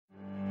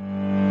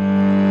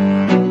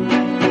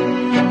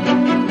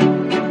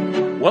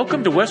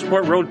Welcome to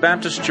Westport Road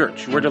Baptist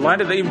Church. We're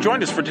delighted that you've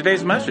joined us for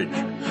today's message.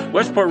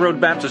 Westport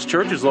Road Baptist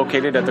Church is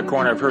located at the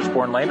corner of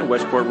Hurstbourne Lane and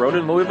Westport Road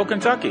in Louisville,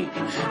 Kentucky.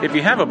 If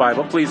you have a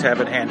Bible, please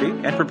have it handy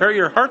and prepare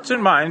your hearts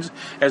and minds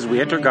as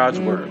we enter God's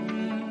Word.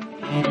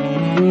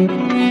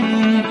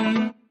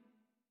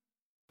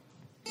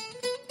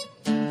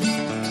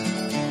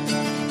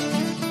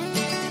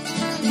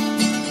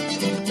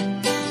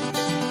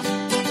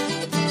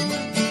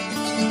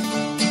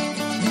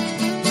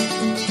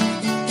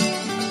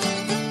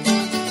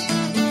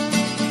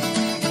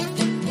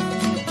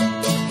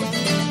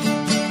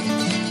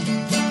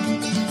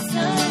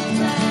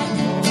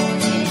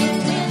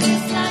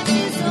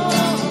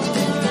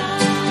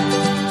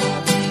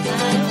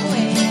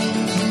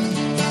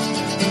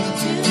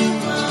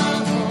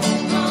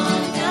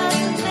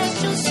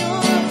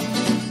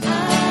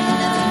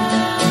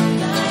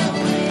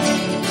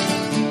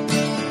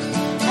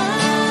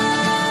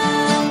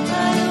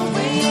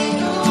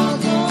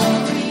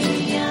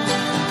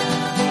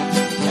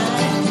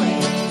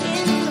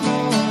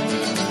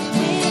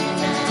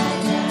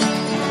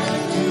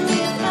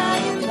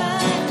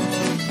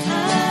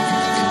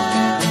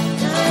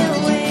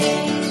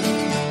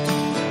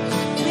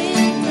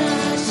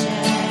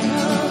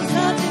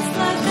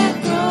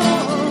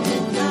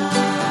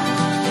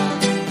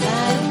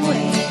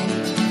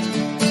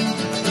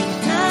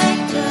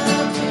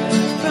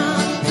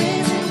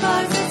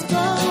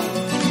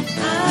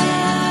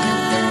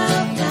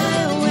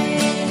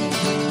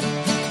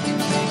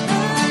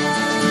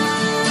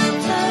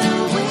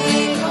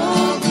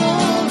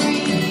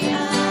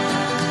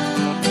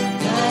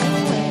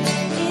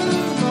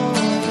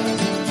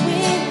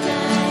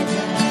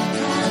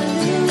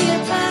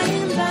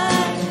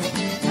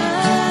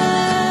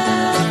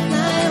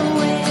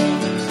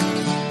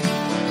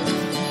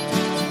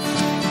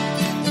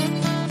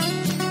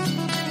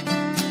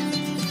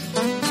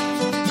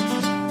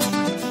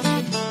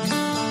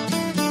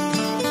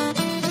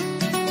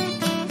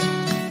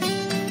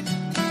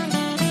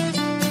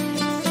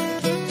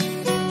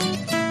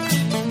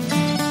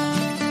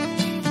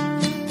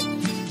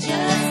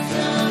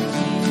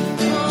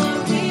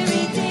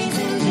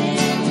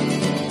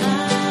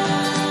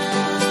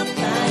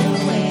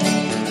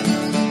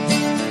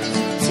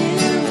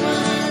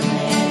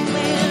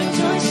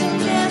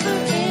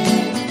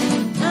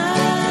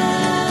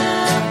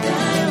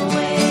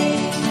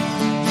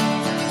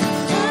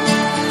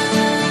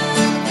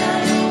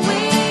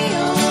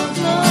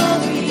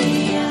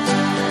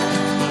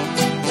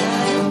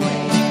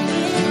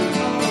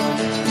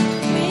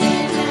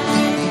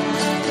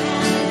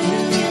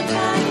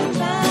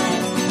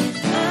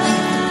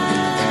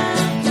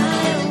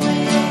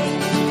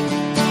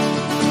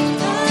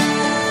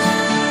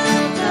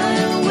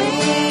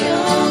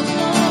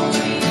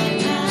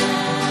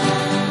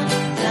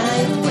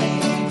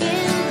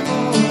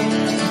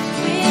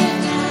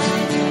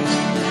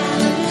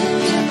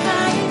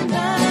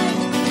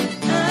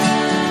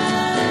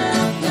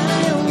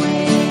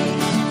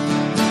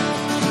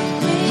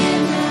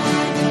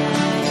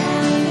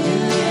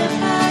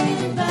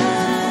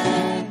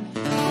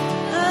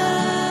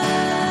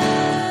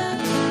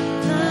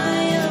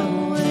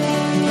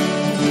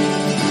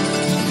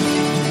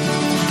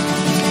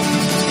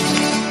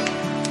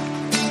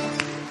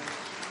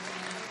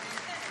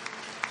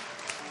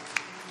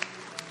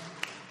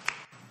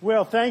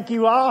 Well, thank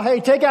you all. Hey,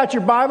 take out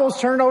your Bibles,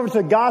 turn over to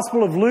the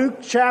Gospel of Luke,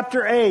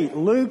 chapter 8.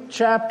 Luke,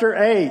 chapter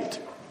 8.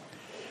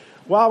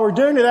 While we're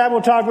doing that,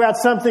 we'll talk about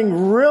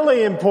something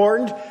really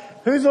important.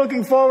 Who's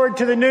looking forward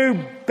to the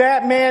new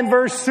Batman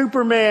vs.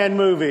 Superman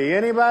movie?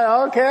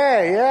 Anybody?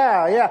 Okay,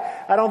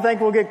 yeah. I don't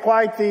think we'll get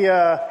quite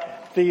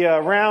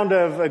the round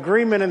of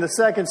agreement in the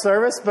second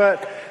service,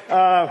 but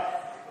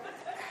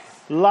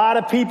a lot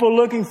of people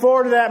looking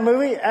forward to that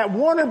movie. At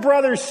Warner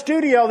Brothers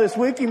Studio this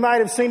week, you might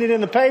have seen it in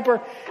the paper,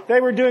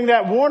 they were doing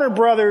that Warner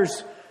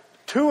Brothers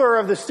tour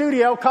of the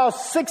studio.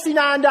 Cost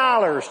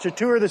 $69 to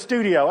tour the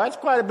studio. That's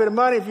quite a bit of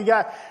money if you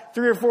got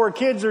 3 or 4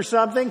 kids or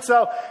something.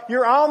 So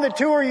you're on the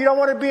tour. You don't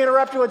want to be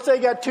interrupted. Let's say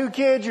you got 2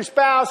 kids, your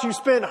spouse, you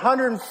spent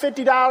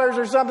 $150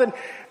 or something.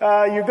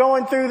 You're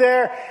going through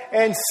there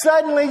and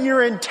suddenly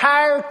your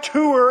entire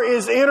tour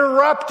is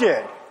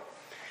interrupted.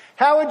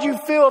 How would you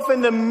feel if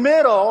in the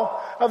middle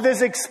of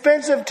this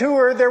expensive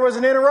tour there was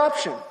an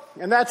interruption?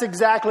 And that's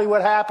exactly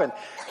what happened.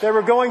 They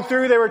were going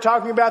through, they were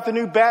talking about the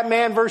new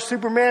Batman vs.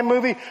 Superman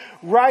movie.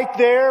 Right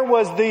there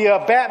was the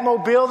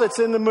Batmobile that's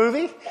in the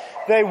movie.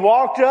 They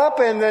walked up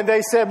and then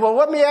they said, well,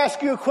 let me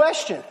ask you a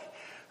question.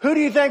 Who do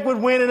you think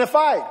would win in a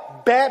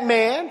fight?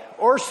 Batman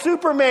or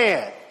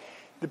Superman?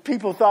 The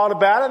people thought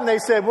about it and they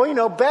said, well, you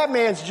know,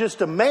 Batman's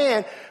just a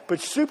man,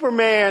 but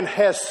Superman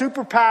has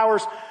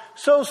superpowers.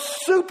 So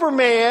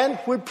Superman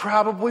would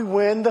probably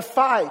win the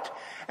fight.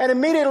 And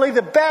immediately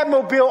the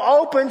Batmobile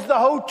opens, the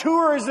whole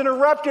tour is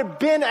interrupted.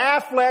 Ben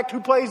Affleck,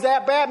 who plays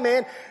that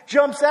Batman,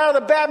 jumps out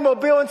of the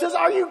Batmobile and says,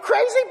 are you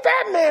crazy?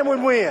 Batman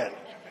would win.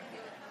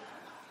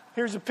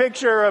 Here's a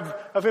picture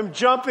of him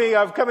jumping,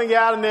 of coming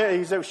out, and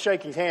he's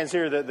shaking hands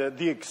here.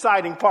 The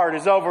exciting part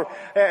is over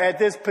at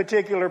this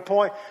particular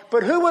point.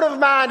 But who would have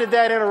minded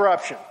that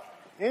interruption?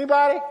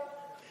 Anybody?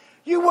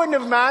 You wouldn't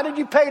have minded.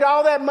 You paid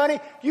all that money.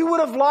 You would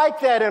have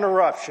liked that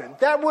interruption.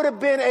 That would have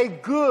been a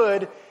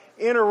good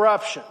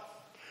interruption.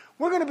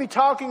 We're going to be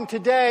talking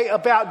today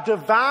about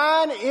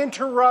divine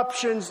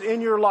interruptions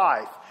in your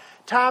life.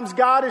 Times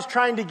God is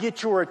trying to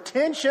get your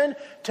attention,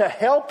 to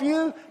help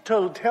you,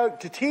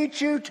 to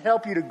teach you, to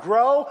help you to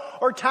grow.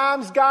 Or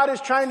times God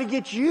is trying to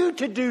get you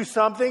to do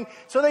something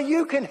so that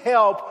you can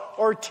help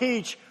or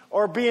teach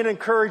or be an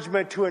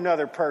encouragement to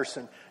another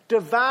person.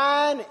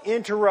 Divine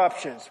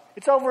interruptions.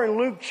 It's over in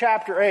Luke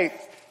chapter 8.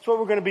 That's what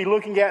we're going to be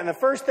looking at. And the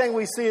first thing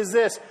we see is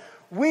this.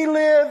 We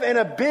live in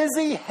a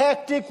busy,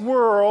 hectic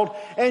world,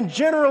 and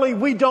generally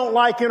we don't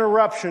like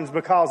interruptions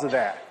because of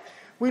that.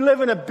 We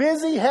live in a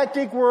busy,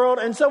 hectic world,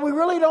 and so we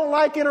really don't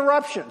like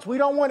interruptions. We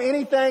don't want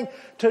anything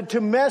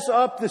to mess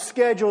up the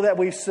schedule that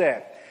we've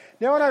set.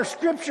 Now in our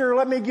scripture,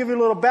 let me give you a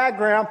little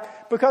background,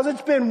 because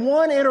it's been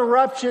one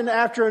interruption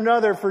after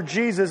another for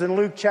Jesus in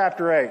Luke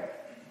chapter 8.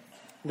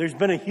 There's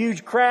been a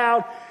huge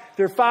crowd.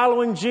 They're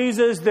following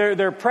Jesus.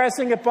 They're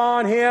pressing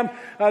upon him.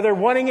 They're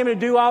wanting him to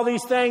do all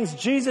these things.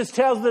 Jesus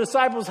tells the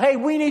disciples, hey,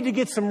 we need to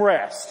get some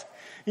rest.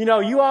 You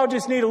know, you all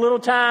just need a little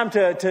time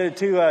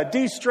to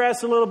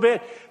de-stress a little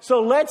bit.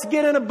 So let's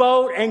get in a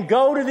boat and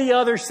go to the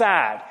other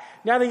side.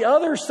 Now, the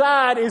other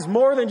side is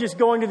more than just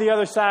going to the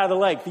other side of the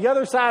lake. The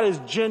other side is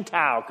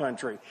Gentile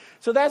country.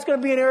 So that's going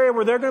to be an area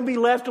where they're going to be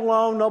left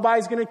alone.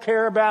 Nobody's going to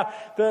care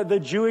about the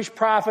Jewish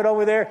prophet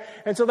over there.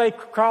 And so they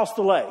cross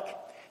the lake.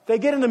 They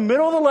get in the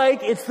middle of the lake.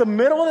 It's the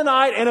middle of the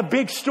night and a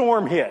big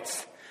storm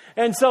hits.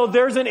 And so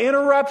there's an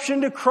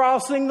interruption to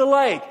crossing the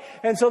lake.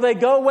 And so they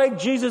go wake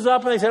Jesus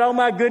up and they said, oh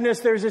my goodness,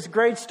 there's this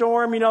great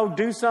storm,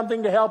 do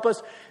something to help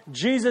us.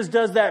 Jesus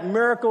does that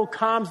miracle,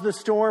 calms the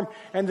storm,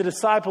 and the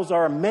disciples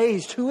are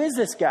amazed. Who is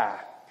this guy?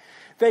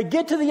 They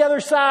get to the other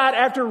side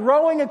after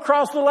rowing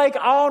across the lake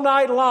all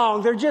night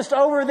long. They're just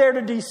over there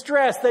to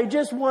de-stress. They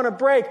just want a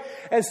break.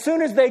 As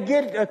soon as they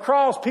get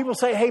across, people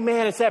say, hey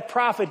man, it's that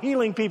prophet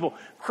healing people.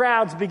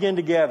 Crowds begin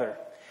to gather.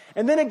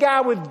 And then a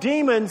guy with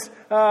demons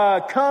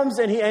comes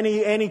and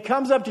he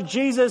comes up to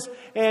Jesus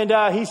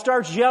and he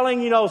starts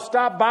yelling,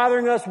 stop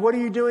bothering us. What are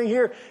you doing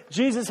here?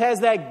 Jesus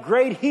has that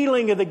great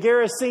healing of the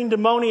Gerasene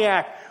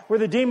demoniac where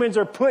the demons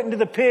are put into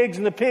the pigs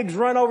and the pigs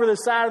run over the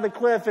side of the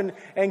cliff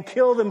and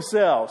kill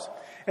themselves.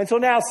 And so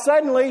now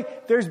suddenly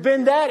there's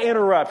been that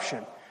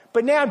interruption.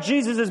 But now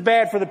Jesus is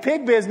bad for the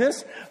pig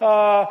business,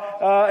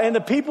 and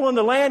the people in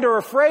the land are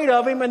afraid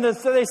of him, and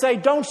so they say,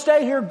 don't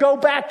stay here, go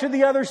back to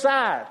the other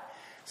side.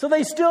 So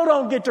they still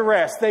don't get to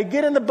rest. They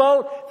get in the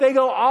boat, they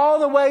go all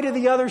the way to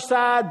the other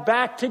side,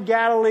 back to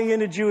Galilee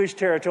into Jewish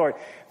territory.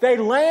 They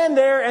land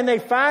there and they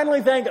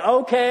finally think,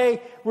 okay,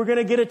 we're going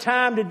to get a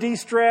time to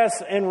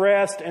de-stress and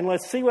rest, and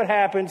let's see what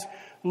happens.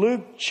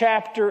 Luke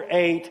chapter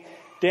 8,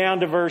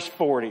 down to verse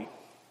 40.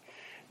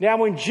 Now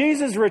when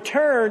Jesus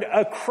returned,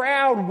 a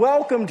crowd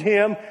welcomed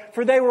him,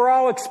 for they were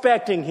all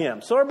expecting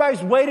him. So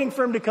everybody's waiting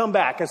for him to come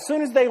back. As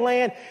soon as they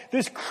land,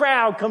 this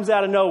crowd comes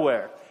out of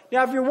nowhere.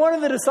 Now if you're one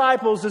of the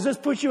disciples, does this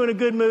put you in a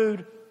good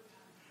mood?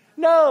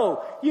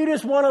 No, you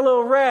just want a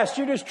little rest.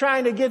 You're just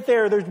trying to get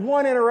there. There's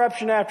one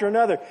interruption after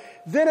another.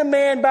 Then a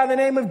man by the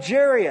name of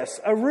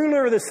Jairus, a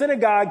ruler of the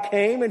synagogue,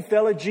 came and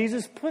fell at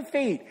Jesus'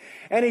 feet.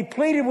 And he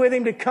pleaded with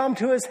him to come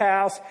to his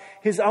house.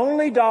 His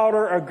only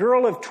daughter, a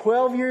girl of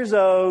 12 years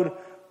old,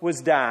 was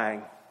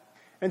dying.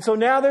 And so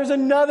now there's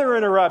another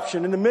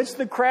interruption. In the midst of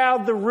the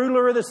crowd, the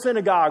ruler of the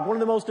synagogue, one of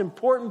the most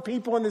important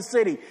people in the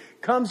city,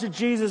 comes to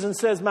Jesus and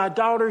says, my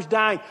daughter's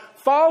dying,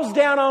 falls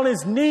down on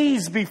his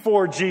knees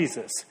before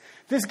Jesus.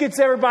 This gets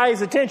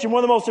everybody's attention.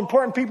 One of the most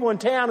important people in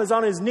town is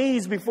on his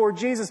knees before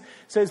Jesus,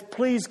 says,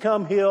 please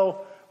come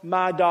heal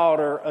my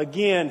daughter.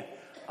 Again,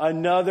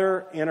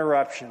 another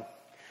interruption.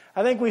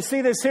 I think we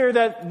see this here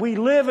that we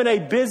live in a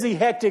busy,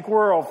 hectic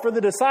world. For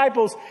the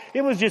disciples,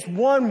 it was just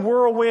one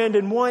whirlwind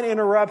and one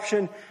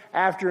interruption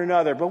after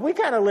another. But we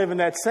kind of live in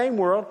that same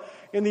world.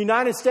 In the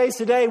United States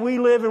today, we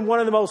live in one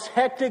of the most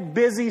hectic,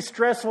 busy,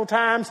 stressful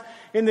times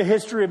in the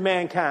history of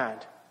mankind.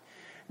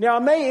 Now,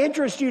 it may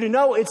interest you to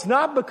know it's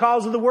not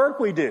because of the work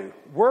we do.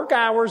 Work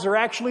hours are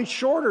actually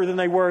shorter than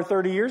they were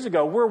 30 years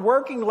ago. We're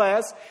working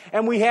less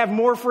and we have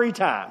more free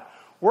time.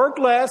 Work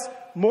less,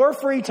 more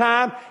free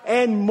time,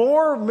 and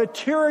more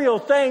material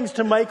things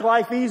to make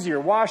life easier.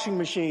 Washing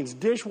machines,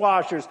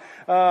 dishwashers.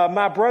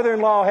 My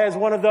brother-in-law has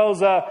one of those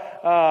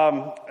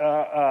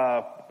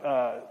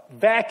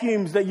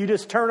vacuums that you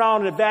just turn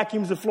on and it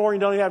vacuums the floor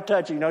and you don't even have to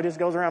touch it. It just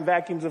goes around,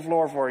 vacuums the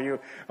floor for you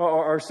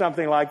or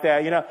something like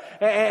that,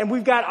 And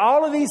we've got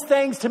all of these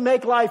things to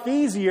make life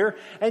easier,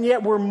 and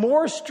yet we're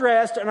more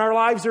stressed and our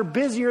lives are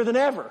busier than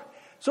ever.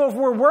 So if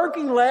we're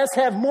working less,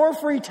 have more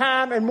free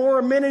time and more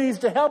amenities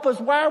to help us,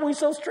 why are we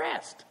so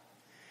stressed?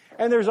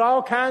 And there's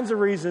all kinds of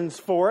reasons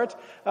for it.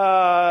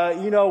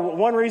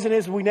 One reason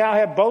is we now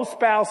have both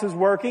spouses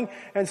working,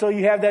 and so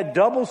you have that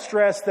double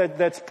stress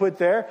that's put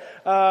there.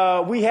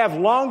 We have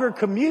longer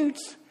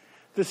commutes.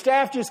 The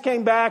staff just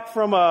came back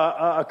from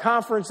a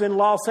conference in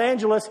Los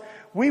Angeles.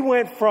 We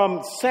went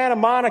from Santa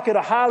Monica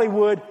to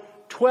Hollywood,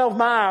 12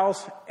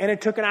 miles, and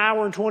it took an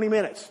hour and 20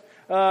 minutes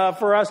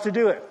for us to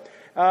do it.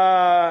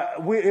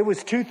 It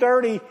was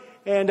 2:30,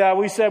 and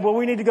we said, well,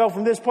 we need to go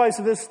from this place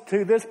to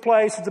this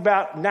place. It's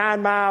about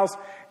 9 miles.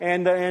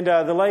 And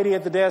the lady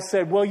at the desk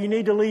said, well, you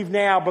need to leave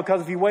now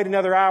because if you wait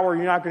another hour,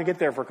 you're not going to get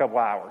there for a couple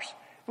hours.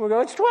 And we go,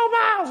 it's 12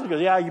 miles. He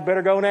goes, yeah, you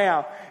better go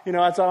now.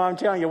 That's all I'm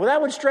telling you. Well,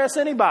 that would stress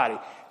anybody.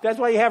 That's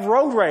why you have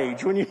road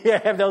rage when you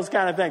have those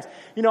kind of things.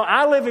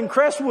 I live in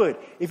Crestwood.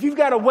 If you've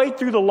got to wait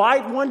through the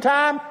light one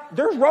time,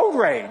 there's road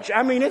rage.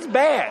 I mean, it's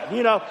bad.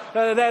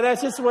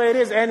 That's just the way it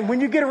is. And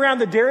when you get around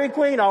the Dairy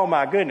Queen, oh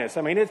my goodness.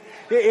 I mean,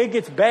 it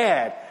gets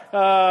bad.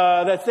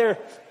 That's there.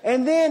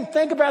 And then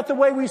think about the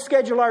way we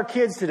schedule our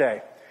kids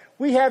today.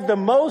 We have the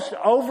most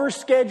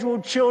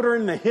overscheduled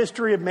children in the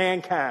history of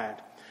mankind.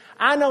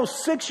 I know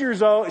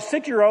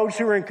 6-year-olds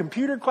who are in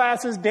computer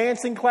classes,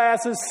 dancing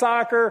classes,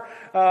 soccer,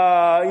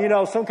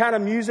 some kind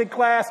of music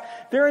class.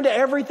 They're into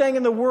everything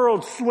in the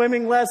world,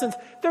 swimming lessons.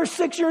 They're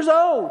 6 years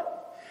old.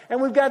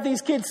 And we've got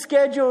these kids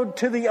scheduled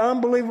to the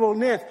unbelievable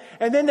nth.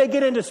 And then they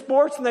get into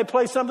sports and they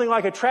play something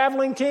like a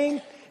traveling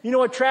team. You know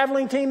what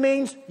traveling team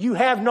means? You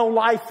have no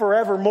life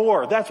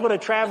forevermore. That's what a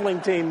traveling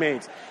team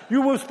means.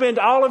 You will spend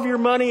all of your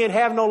money and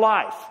have no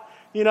life.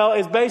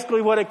 Is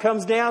basically what it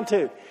comes down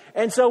to.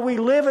 And so we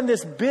live in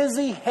this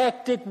busy,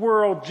 hectic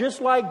world,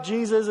 just like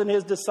Jesus and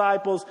his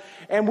disciples,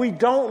 and we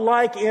don't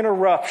like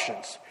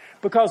interruptions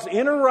because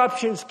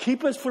interruptions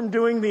keep us from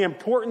doing the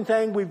important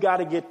thing we've got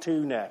to get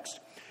to next.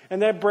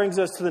 And that brings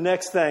us to the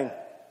next thing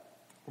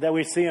that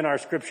we see in our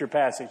scripture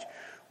passage.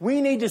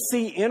 We need to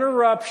see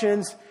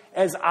interruptions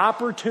as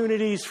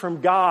opportunities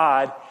from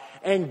God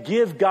and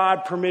give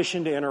God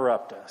permission to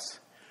interrupt us.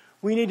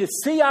 We need to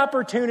see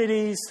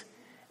opportunities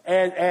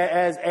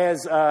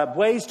as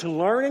ways to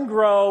learn and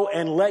grow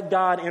and let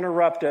God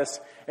interrupt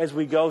us as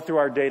we go through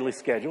our daily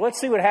schedule.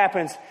 Let's see what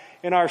happens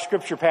in our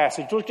scripture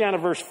passage. Look down to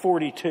verse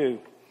 42.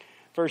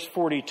 Verse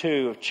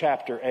 42 of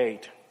chapter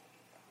 8.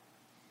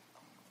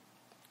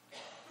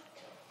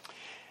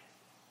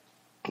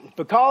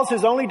 Because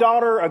his only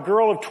daughter, a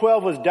girl of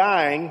 12, was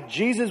dying,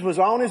 Jesus was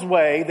on his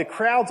way. The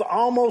crowds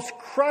almost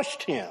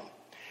crushed him.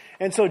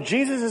 And so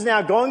Jesus is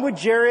now going with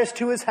Jairus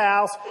to his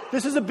house.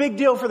 This is a big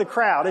deal for the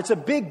crowd. It's a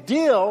big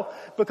deal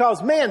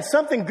because, man,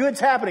 something good's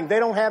happening.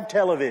 They don't have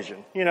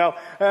television.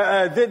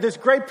 This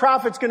great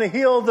prophet's going to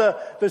heal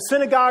the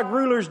synagogue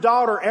ruler's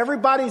daughter.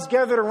 Everybody's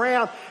gathered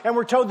around, and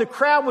we're told the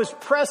crowd was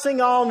pressing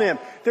on them.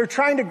 They're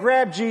trying to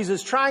grab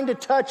Jesus, trying to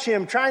touch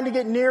him, trying to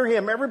get near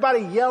him.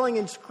 Everybody yelling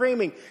and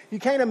screaming. You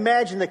can't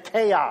imagine the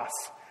chaos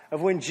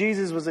of when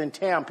Jesus was in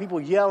town.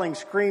 People yelling,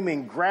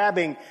 screaming,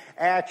 grabbing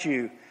at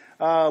you.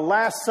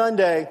 Last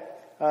Sunday,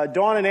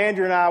 Dawn and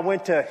Andrew and I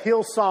went to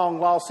Hillsong,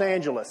 Los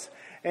Angeles,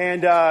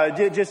 and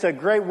did just a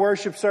great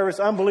worship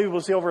service. Unbelievable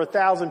to see over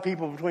 1,000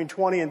 people between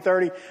 20 and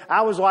 30.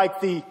 I was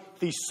like the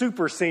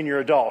super senior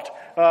adult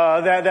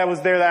that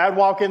was there. I'd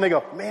walk in, they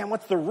go, man,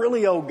 what's the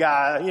really old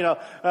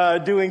guy,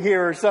 doing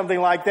here or something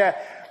like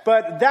that.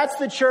 But that's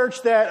the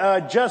church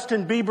that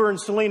Justin Bieber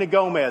and Selena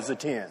Gomez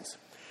attends.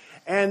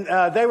 And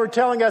they were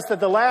telling us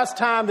that the last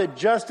time that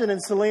Justin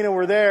and Selena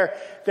were there,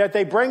 that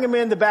they bring him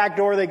in the back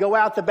door, they go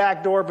out the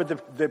back door,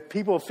 but the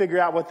people figure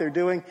out what they're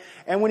doing.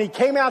 And when he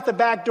came out the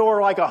back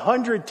door, like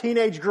 100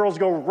 teenage girls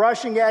go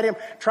rushing at him,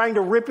 trying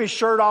to rip his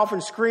shirt off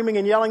and screaming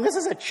and yelling, this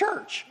is a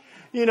church,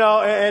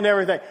 and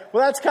everything.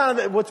 Well, that's kind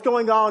of what's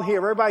going on here.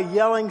 Everybody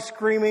yelling,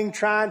 screaming,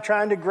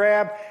 trying to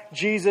grab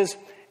Jesus.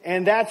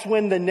 And that's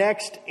when the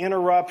next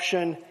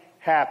interruption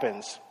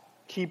happens.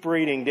 Keep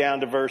reading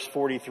down to verse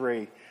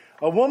 43.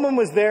 A woman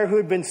was there who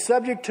had been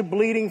subject to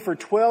bleeding for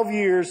 12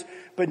 years,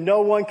 but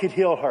no one could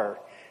heal her.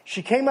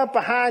 She came up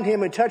behind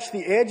him and touched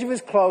the edge of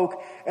his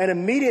cloak, and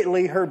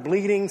immediately her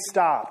bleeding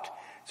stopped.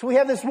 So we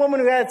have this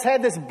woman who has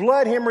had this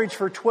blood hemorrhage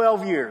for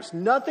 12 years.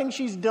 Nothing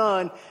she's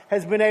done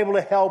has been able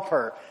to help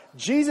her.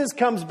 Jesus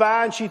comes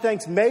by and she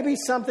thinks maybe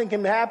something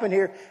can happen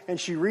here, and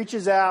she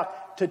reaches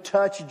out to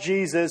touch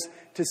Jesus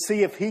to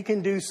see if he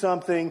can do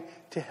something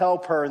to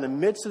help her in the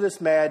midst of this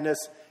madness,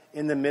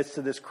 in the midst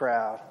of this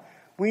crowd.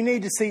 We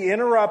need to see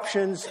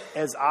interruptions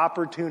as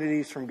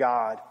opportunities from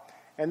God.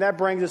 And that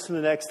brings us to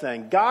the next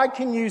thing. God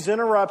can use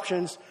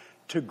interruptions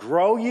to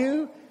grow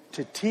you,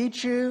 to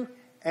teach you,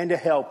 and to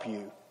help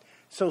you.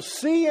 So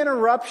see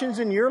interruptions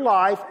in your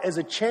life as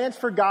a chance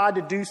for God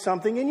to do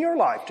something in your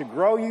life, to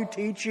grow you,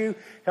 teach you,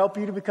 help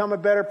you to become a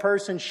better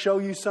person, show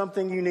you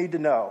something you need to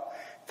know.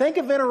 Think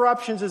of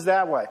interruptions as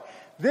that way.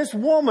 This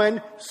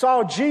woman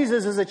saw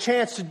Jesus as a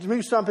chance to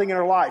do something in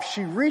her life.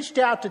 She reached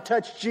out to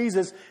touch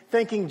Jesus,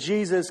 thinking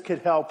Jesus could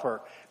help her.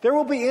 There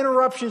will be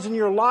interruptions in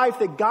your life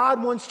that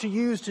God wants to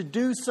use to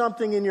do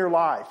something in your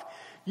life.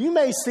 You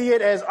may see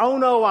it as, oh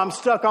no, I'm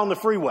stuck on the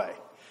freeway.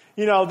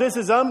 This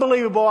is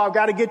unbelievable. I've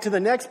got to get to the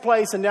next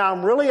place, and now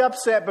I'm really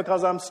upset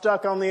because I'm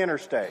stuck on the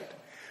interstate.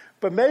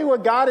 But maybe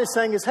what God is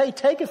saying is, hey,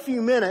 take a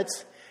few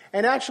minutes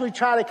and actually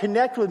try to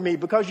connect with me,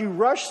 because you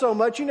rush so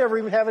much you never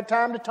even have a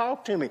time to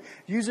talk to me.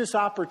 Use this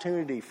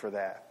opportunity for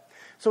that.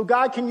 So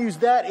God can use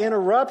that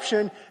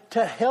interruption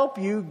to help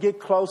you get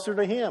closer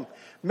to Him.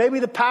 Maybe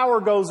the power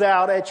goes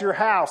out at your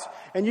house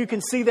and you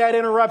can see that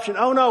interruption.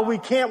 Oh no, we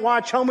can't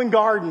watch Home and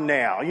Garden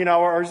now,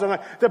 or something.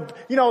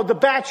 The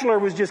Bachelor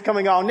was just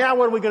coming on. Now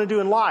what are we going to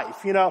do in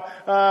life?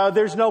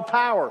 There's no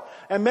power.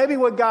 And maybe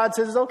what God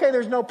says is, okay,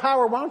 there's no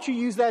power. Why don't you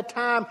use that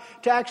time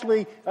to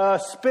actually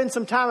spend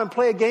some time and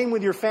play a game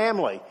with your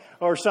family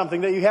or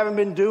something that you haven't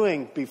been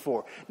doing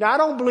before. Now, I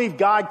don't believe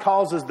God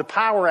causes the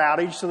power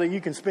outage so that you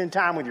can spend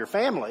time with your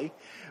family.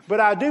 But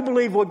I do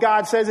believe what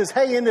God says is,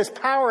 hey, in this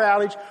power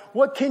outage,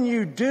 what can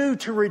you do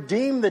to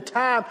redeem the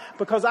time?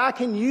 Because I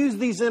can use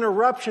these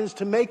interruptions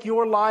to make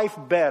your life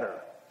better.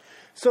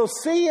 So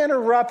see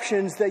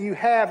interruptions that you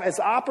have as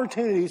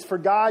opportunities for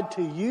God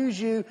to use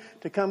you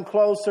to come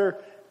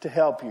closer to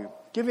help you.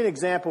 Give you an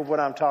example of what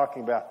I'm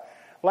talking about.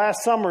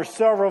 Last summer,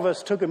 several of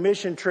us took a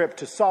mission trip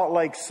to Salt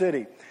Lake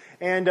City.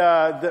 And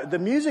the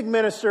music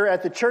minister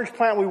at the church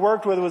plant we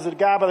worked with was a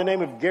guy by the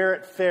name of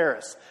Garrett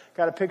Ferris.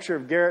 Got a picture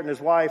of Garrett and his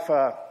wife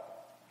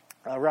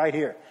right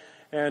here.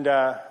 And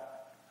or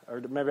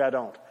maybe I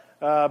don't.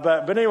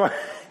 But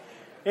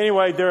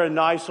anyway, they're a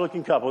nice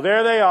looking couple.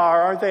 There they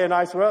are. Aren't they a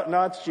nice? Well,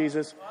 no, it's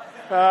Jesus.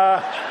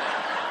 Man,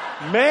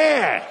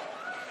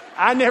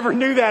 I never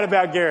knew that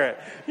about Garrett.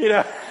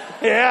 Yeah.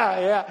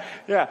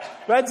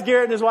 That's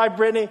Garrett and his wife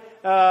Brittany.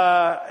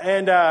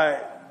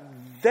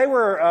 They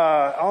were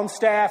on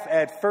staff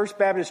at First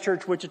Baptist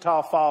Church,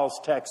 Wichita Falls,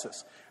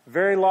 Texas.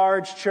 Very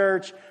large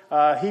church.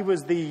 He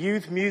was the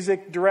youth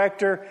music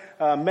director,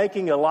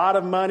 making a lot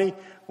of money.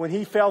 When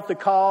he felt the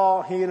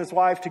call, he and his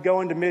wife, to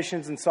go into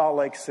missions in Salt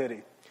Lake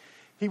City.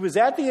 He was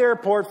at the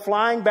airport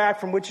flying back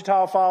from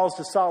Wichita Falls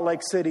to Salt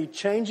Lake City,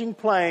 changing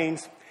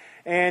planes,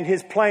 and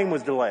his plane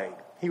was delayed.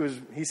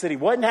 He said he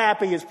wasn't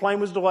happy. His plane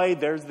was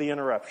delayed. There's the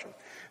interruption.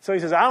 So he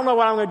says, I don't know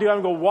what I'm going to do.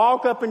 I'm going to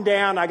walk up and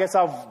down. I guess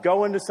I'll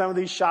go into some of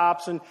these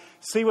shops and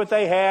see what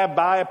they have,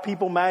 buy a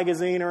People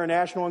magazine or a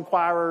National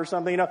Enquirer or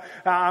something.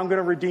 I'm going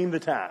to redeem the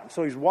time.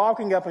 So he's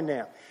walking up and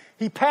down.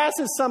 He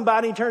passes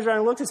somebody, he turns around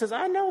and looks and says,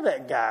 I know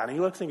that guy. And he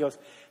looks and he goes,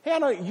 hey, I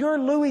know, you're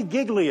Louis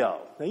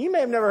Giglio. Now, you may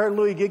have never heard of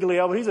Louis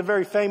Giglio, but he's a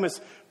very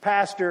famous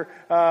pastor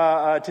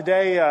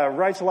today,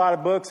 writes a lot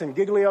of books. And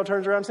Giglio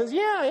turns around and says,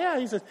 yeah.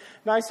 He says,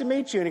 nice to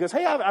meet you. And he goes,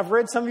 hey, I've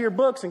read some of your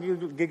books.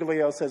 And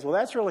Giglio says, well,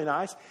 that's really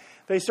nice.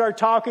 They start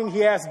talking.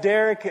 He asks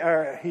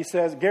Garrett, he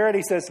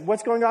says,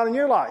 what's going on in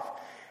your life?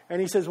 And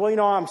he says, well,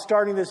 I'm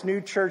starting this new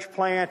church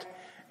plant.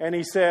 And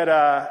he said,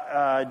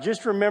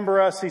 just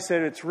remember us. He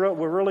said,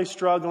 we're really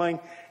struggling.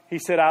 He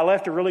said, I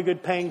left a really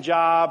good paying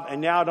job,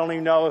 and now I don't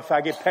even know if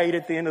I get paid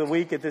at the end of the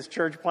week at this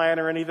church plant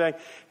or anything.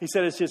 He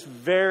said, it's just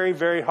very,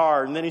 very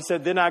hard. And then he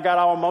said, then I got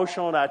all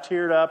emotional and I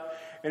teared up.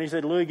 And he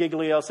said, Louis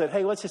Giglio said,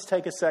 hey, let's just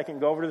take a second,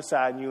 go over to the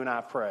side, and you and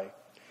I pray.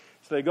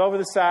 So they go over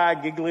to the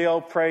side.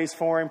 Giglio prays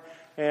for him.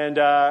 And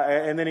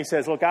then he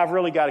says, look, I've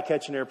really got to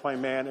catch an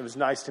airplane, man. It was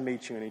nice to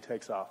meet you. And he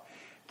takes off.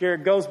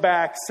 Garrett goes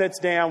back, sits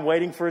down,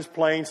 waiting for his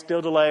plane,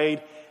 still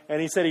delayed.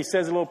 And he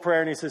says a little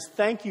prayer, and he says,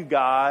 thank you,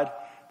 God,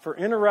 for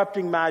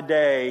interrupting my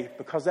day,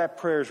 because that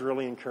prayer has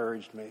really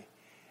encouraged me.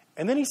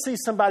 And then he sees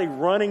somebody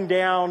running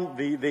down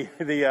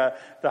the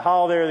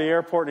hall there at the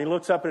airport, and he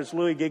looks up and it's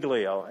Louis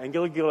Giglio. And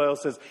Giglio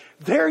says,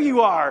 there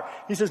you are.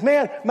 He says,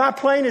 man, my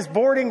plane is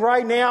boarding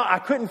right now. I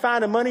couldn't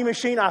find a money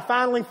machine. I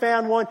finally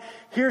found one.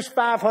 Here's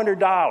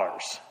 $500.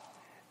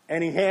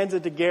 And he hands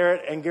it to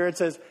Garrett, and Garrett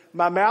says,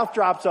 my mouth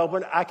drops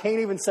open. I can't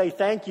even say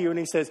thank you. And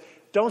he says,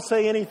 don't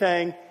say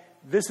anything.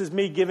 This is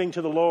me giving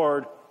to the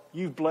Lord.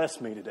 You've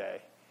blessed me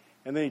today.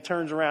 And then he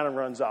turns around and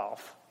runs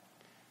off.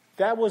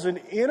 That was an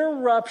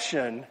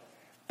interruption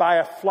by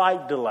a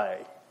flight delay.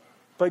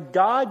 But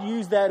God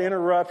used that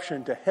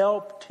interruption to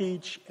help,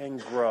 teach, and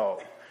grow.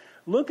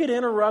 Look at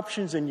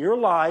interruptions in your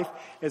life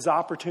as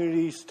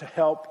opportunities to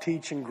help,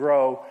 teach, and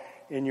grow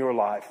in your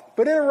life.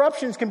 But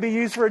interruptions can be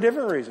used for a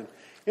different reason.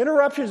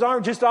 Interruptions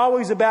aren't just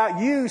always about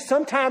you.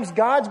 Sometimes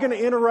God's going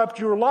to interrupt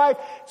your life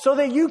so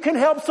that you can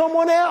help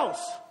someone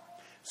else.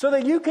 So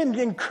that you can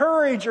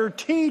encourage or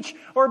teach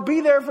or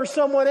be there for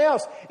someone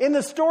else. In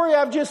the story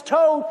I've just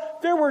told,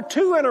 there were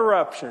two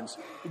interruptions.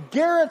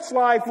 Garrett's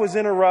life was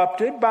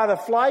interrupted by the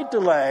flight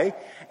delay,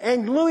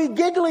 and Louis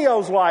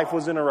Giglio's life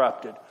was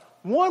interrupted.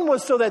 One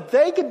was so that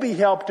they could be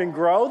helped and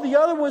grow. The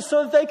other was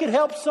so that they could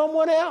help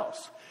someone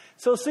else.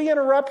 So see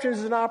interruptions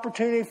as an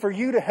opportunity for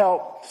you to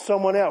help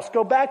someone else.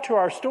 Go back to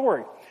our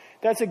story.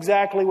 That's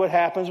exactly what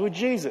happens with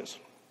Jesus.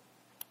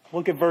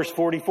 Look at verse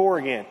 44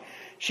 again.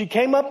 She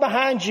came up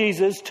behind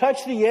Jesus,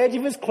 touched the edge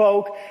of his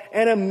cloak,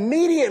 and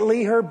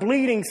immediately her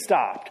bleeding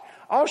stopped.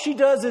 All she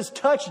does is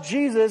touch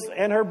Jesus,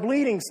 and her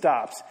bleeding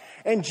stops.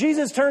 And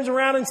Jesus turns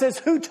around and says,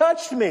 who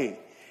touched me?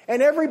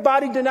 And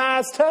everybody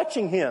denies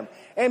touching him.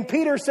 And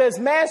Peter says,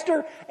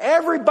 Master,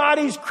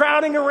 everybody's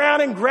crowding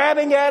around and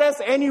grabbing at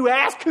us, and you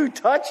ask who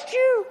touched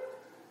you?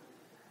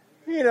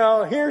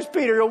 Here's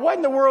Peter. What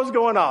in the world's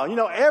going on?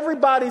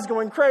 Everybody's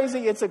going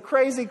crazy. It's a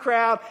crazy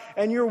crowd,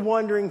 and you're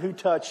wondering who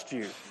touched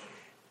you.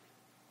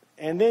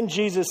 And then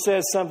Jesus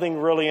says something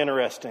really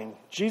interesting.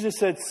 Jesus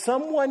said,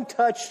 someone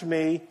touched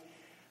me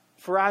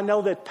for I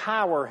know that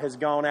power has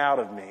gone out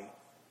of me."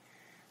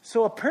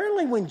 So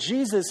apparently when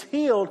Jesus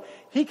healed,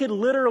 he could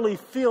literally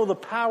feel the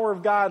power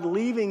of God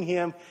leaving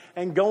him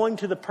and going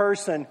to the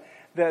person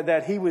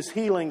that he was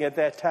healing at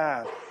that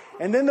time.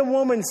 And then the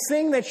woman,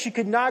 seeing that she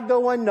could not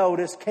go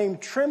unnoticed, came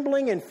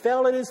trembling and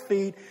fell at his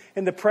feet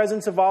in the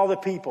presence of all the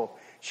people.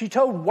 She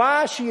told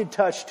why she had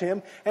touched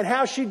him and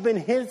how she'd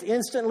been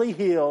instantly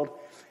healed.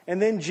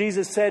 And then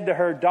Jesus said to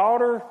her,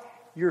 "Daughter,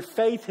 your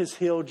faith has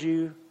healed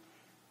you.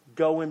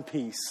 Go in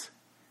peace."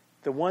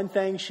 The one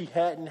thing she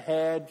hadn't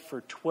had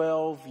for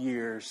 12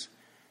 years,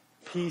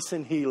 peace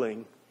and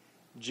healing,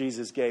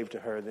 Jesus gave to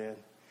her then.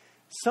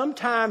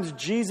 Sometimes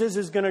Jesus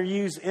is going to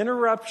use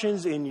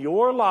interruptions in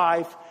your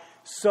life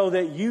so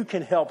that you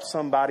can help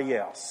somebody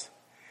else.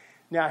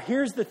 Now,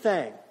 here's the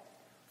thing.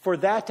 For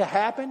that to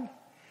happen,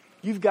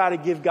 you've got to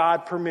give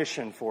God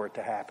permission for it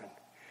to happen.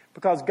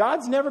 Because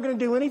God's never going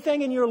to do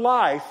anything in your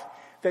life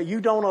that you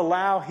don't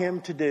allow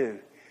him to do.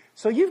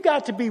 So you've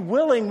got to be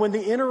willing when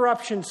the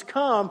interruptions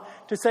come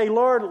to say,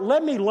 "Lord,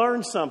 let me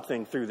learn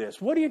something through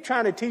this. What are you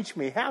trying to teach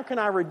me? How can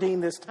I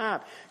redeem this time?"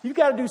 You've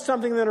got to do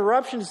something in the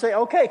interruption to say,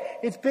 "Okay,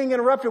 it's being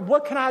interrupted.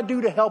 What can I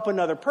do to help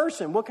another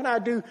person? What can I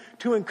do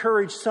to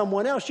encourage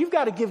someone else?" You've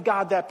got to give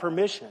God that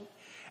permission.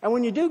 And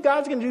when you do,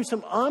 God's going to do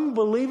some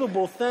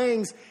unbelievable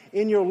things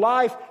in your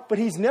life, but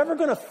he's never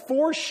going to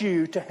force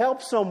you to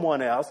help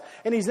someone else,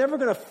 and he's never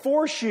going to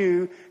force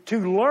you to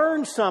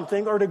learn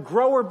something or to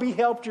grow or be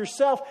helped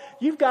yourself.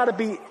 You've got to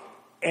be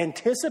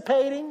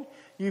anticipating,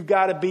 you've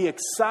got to be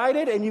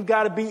excited, and you've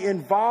got to be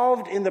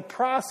involved in the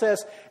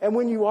process. And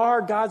when you are,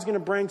 God's going to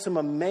bring some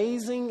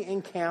amazing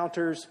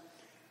encounters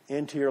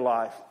into your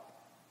life.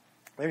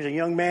 There's a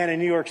young man in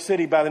New York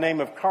City by the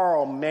name of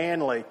Carl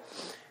Manley.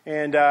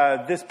 And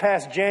this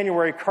past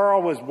January,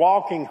 Carl was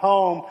walking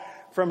home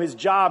from his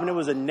job, and it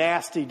was a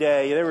nasty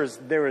day.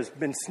 There was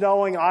been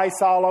snowing,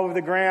 ice all over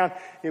the ground.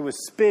 It was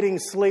spitting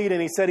sleet, and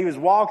he said he was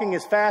walking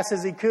as fast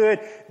as he could,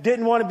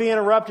 didn't want to be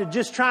interrupted,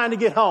 just trying to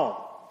get home.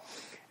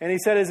 And he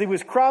said as he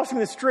was crossing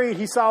the street,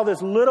 he saw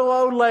this little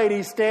old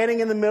lady standing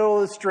in the middle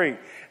of the street,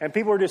 and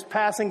people were just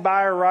passing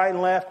by her right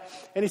and left.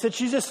 And he said,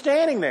 she's just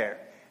standing there.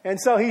 And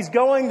so he's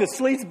going, the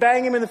sleet's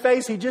banging him in the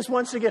face. He just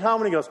wants to get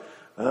home, and he goes,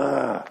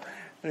 "Ugh."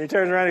 And he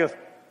turns around and he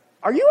goes,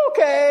 "Are you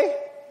okay?"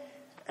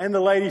 And the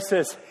lady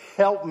says,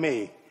 "Help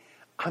me.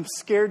 I'm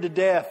scared to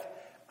death.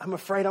 I'm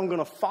afraid I'm going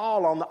to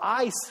fall on the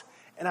ice,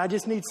 and I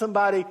just need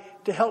somebody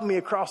to help me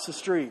across the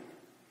street."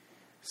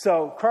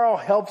 So Carl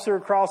helps her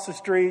across the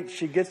street.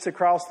 She gets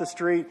across the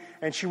street,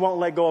 and she won't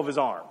let go of his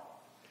arm.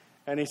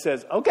 And he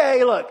says,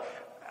 "Okay, look,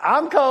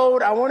 I'm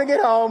cold. I want to get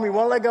home." He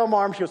won't let go of my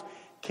arm. She goes,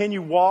 "Can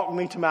you walk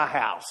me to my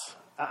house?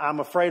 I'm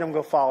afraid I'm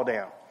going to fall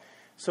down."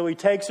 So he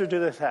takes her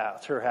to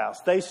her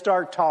house. They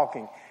start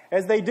talking.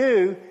 As they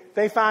do,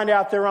 they find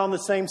out they're on the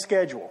same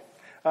schedule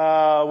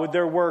with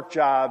their work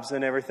jobs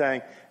and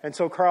everything. And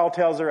so Carl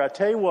tells her, "I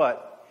tell you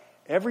what,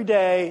 every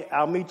day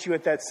I'll meet you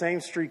at that same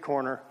street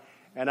corner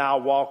and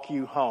I'll walk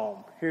you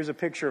home." Here's a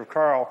picture of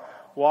Carl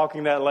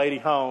walking that lady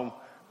home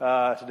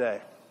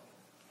today.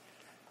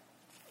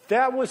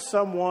 That was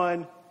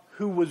someone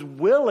who was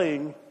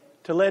willing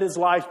to let his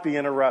life be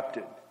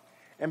interrupted.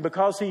 And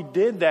because he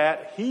did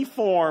that, he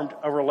formed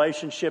a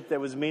relationship that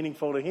was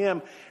meaningful to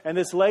him. And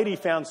this lady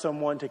found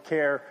someone to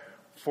care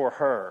for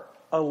her.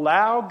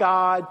 Allow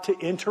God to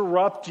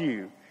interrupt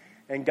you,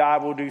 and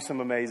God will do some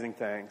amazing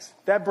things.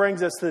 That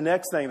brings us to the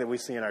next thing that we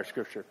see in our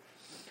scripture.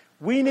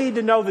 We need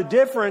to know the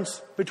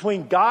difference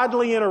between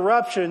godly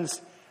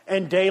interruptions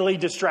and daily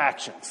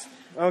distractions.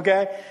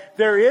 Okay?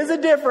 There is a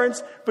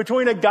difference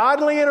between a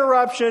godly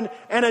interruption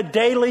and a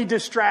daily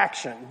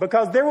distraction,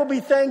 because there will be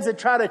things that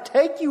try to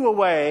take you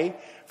away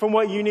from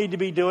what you need to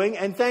be doing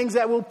and things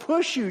that will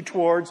push you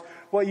towards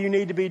what you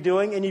need to be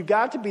doing, and you've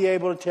got to be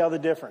able to tell the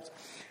difference.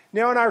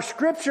 Now, in our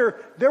scripture,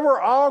 there were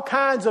all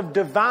kinds of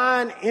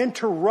divine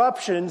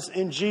interruptions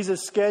in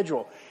Jesus'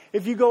 schedule.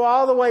 If you go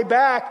all the way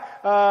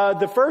back,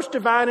 the first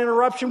divine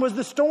interruption was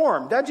the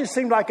storm. That just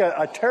seemed like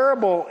a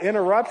terrible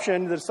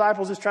interruption. The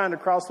disciples just trying to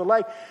cross the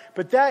lake.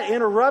 But that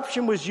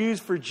interruption was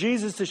used for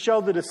Jesus to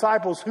show the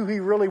disciples who he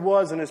really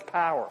was and his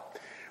power.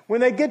 When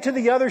they get to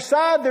the other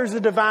side, there's a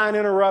divine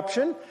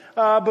interruption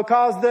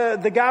because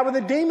the guy with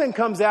the demon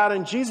comes out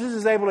and Jesus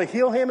is able to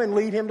heal him and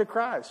lead him to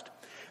Christ.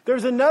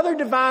 There's another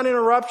divine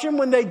interruption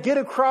when they get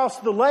across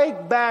the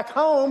lake back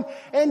home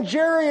and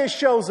Jairus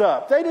shows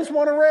up. They just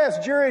want to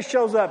rest. Jairus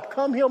shows up.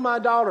 "Come heal my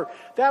daughter."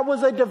 That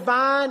was a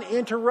divine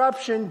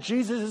interruption.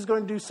 Jesus is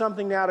going to do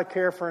something now to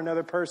care for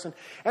another person.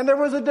 And there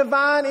was a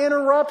divine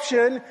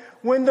interruption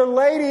when the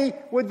lady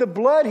with the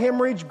blood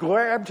hemorrhage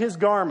grabbed his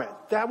garment.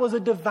 That was a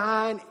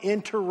divine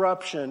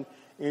interruption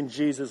in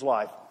Jesus'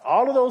 life.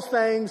 All of those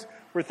things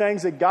were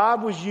things that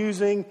God was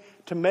using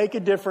to make a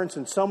difference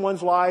in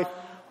someone's life,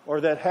 or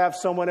that have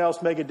someone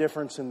else make a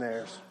difference in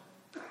theirs.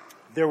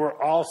 There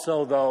were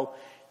also, though,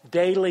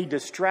 daily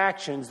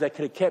distractions that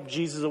could have kept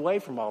Jesus away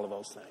from all of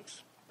those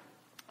things.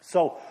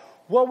 So,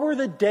 what were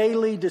the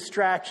daily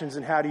distractions,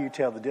 and how do you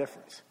tell the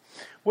difference?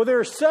 Well, there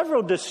are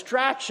several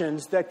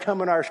distractions that come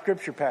in our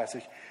scripture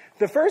passage.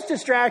 The first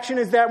distraction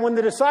is that when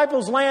the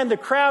disciples land, the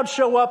crowd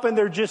show up and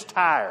they're just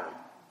tired.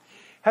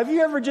 Have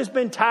you ever just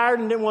been tired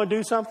and didn't want to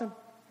do something?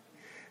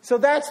 So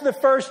that's the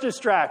first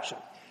distraction.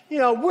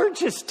 We're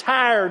just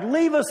tired.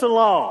 Leave us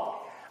alone.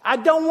 I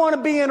don't want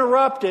to be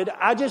interrupted.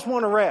 I just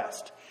want to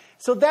rest.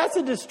 So that's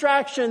a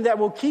distraction that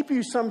will keep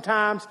you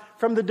sometimes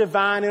from the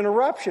divine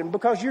interruption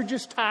because you're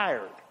just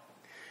tired.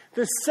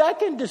 The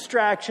second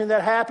distraction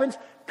that happens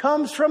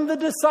comes from the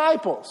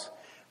disciples.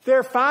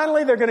 They're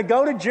going to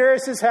go to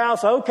Jairus'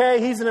 house.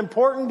 Okay, he's an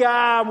important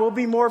guy. We'll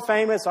be more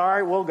famous. All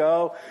right, we'll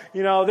go.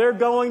 They're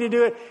going to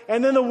do it.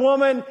 And then the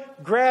woman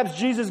grabs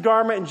Jesus'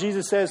 garment and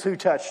Jesus says, "Who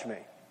touched me?"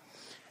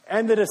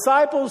 And the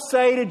disciples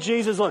say to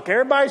Jesus, "Look,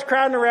 everybody's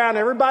crowding around.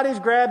 Everybody's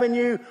grabbing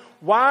you.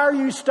 Why are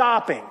you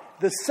stopping?"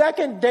 The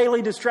second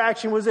daily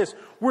distraction was this: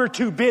 we're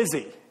too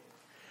busy.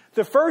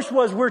 The first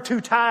was we're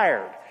too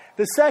tired.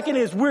 The second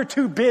is we're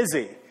too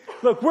busy.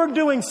 Look, we're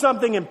doing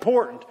something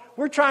important.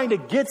 We're trying to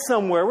get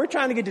somewhere. We're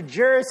trying to get to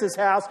Jairus'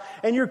 house,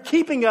 and you're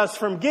keeping us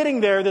from getting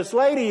there. This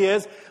lady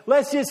is.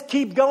 Let's just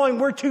keep going.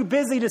 We're too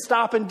busy to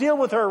stop and deal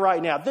with her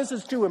right now. This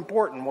is too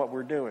important, what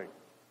we're doing.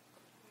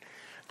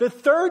 The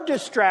third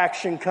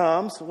distraction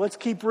comes. Let's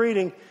keep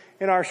reading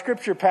in our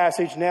scripture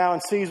passage now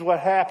and see what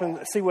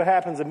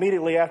happens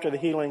immediately after the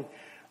healing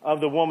of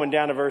the woman,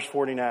 down to verse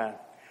 49.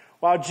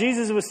 While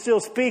Jesus was still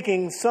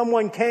speaking,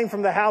 someone came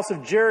from the house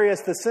of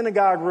Jairus, the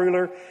synagogue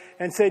ruler,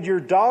 and said, "Your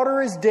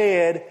daughter is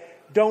dead.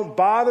 Don't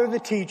bother the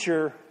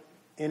teacher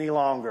any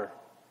longer."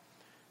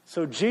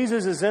 So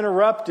Jesus is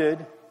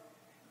interrupted,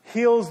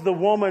 heals the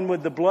woman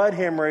with the blood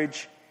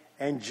hemorrhage,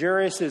 and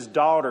Jairus'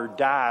 daughter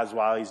dies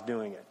while he's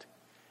doing it.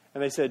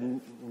 And they said,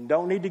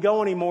 "Don't need to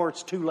go anymore.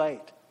 It's too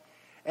late."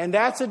 And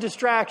that's a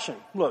distraction.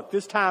 Look,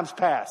 this time's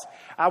passed.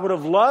 I would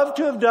have loved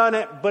to have done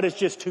it, but it's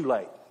just too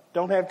late.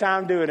 Don't have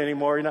time to do it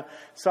anymore.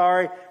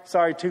 Sorry,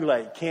 too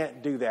late.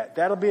 Can't do that.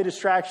 That'll be a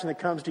distraction that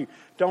comes to you.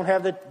 Don't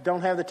have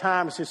the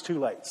time. It's just too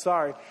late.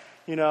 Sorry.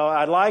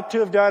 I'd like to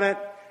have done it,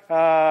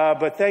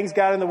 but things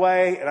got in the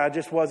way and I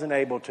just wasn't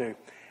able to.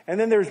 And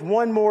then there's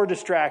one more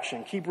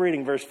distraction. Keep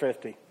reading verse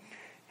 50.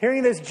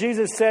 Hearing this,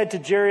 Jesus said to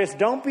Jairus,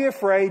 "Don't be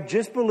afraid,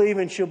 just believe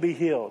and she'll be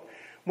healed."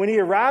 When he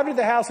arrived at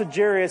the house of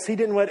Jairus, he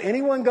didn't let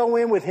anyone go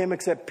in with him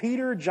except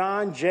Peter,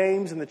 John,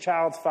 James, and the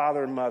child's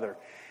father and mother.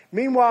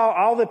 Meanwhile,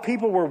 all the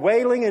people were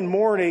wailing and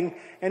mourning,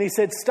 and he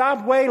said,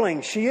 "Stop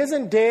wailing. She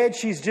isn't dead.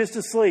 She's just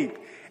asleep."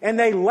 And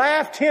they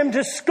laughed him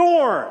to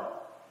scorn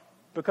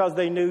because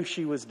they knew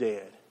she was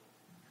dead.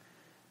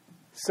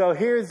 So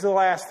here's the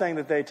last thing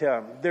that they tell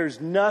him. There's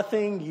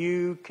nothing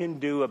you can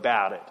do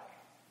about it.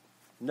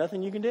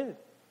 Nothing you can do.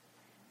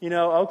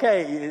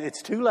 Okay,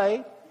 it's too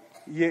late.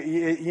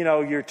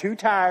 You're too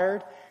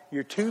tired.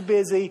 You're too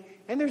busy.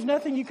 And there's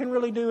nothing you can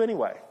really do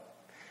anyway.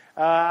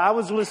 I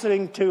was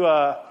listening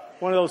to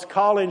one of those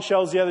call-in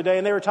shows the other day,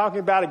 and they were talking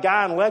about a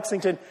guy in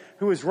Lexington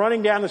who was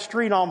running down the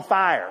street on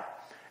fire.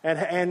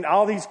 And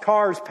all these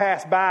cars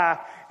passed by,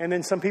 and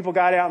then some people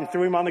got out and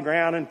threw him on the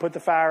ground and put the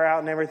fire out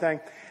and everything.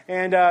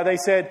 And they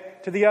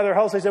said to the other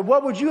host, they said,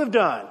 "What would you have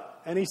done?"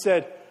 And he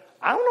said,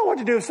 "I don't know what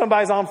to do if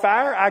somebody's on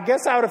fire. I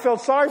guess I would have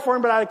felt sorry for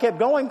him, but I'd have kept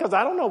going because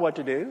I don't know what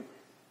to do.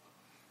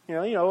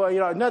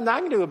 Nothing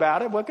I can do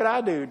about it. What could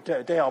I do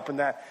to help in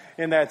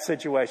that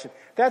situation?"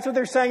 That's what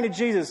they're saying to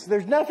Jesus.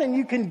 There's nothing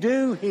you can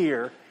do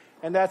here,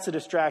 and that's the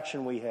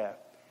distraction we have.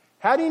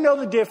 How do you know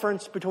the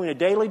difference between a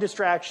daily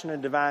distraction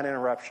and divine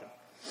interruption?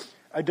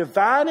 A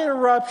divine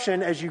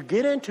interruption, as you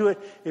get into it,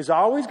 is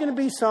always going to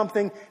be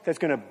something that's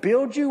going to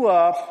build you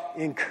up,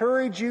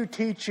 encourage you,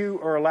 teach you,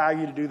 or allow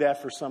you to do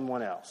that for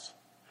someone else.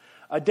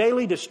 A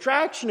daily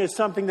distraction is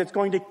something that's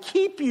going to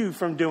keep you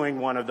from doing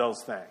one of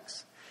those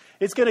things.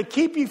 It's going to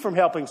keep you from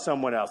helping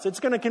someone else. It's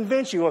going to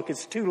convince you, look,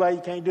 it's too late,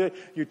 you can't do it.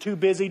 You're too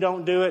busy,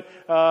 don't do it.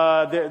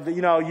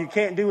 You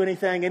can't do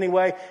anything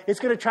anyway. It's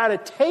going to try to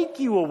take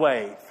you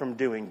away from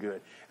doing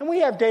good. And we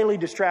have daily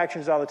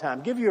distractions all the time.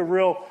 I'll give you a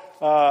real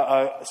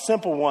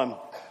simple one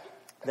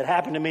that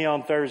happened to me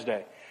on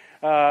Thursday.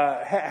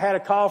 Had a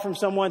call from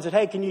someone, said,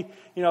 "Hey, can you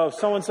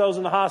so-and-so's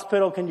in the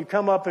hospital. Can you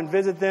come up and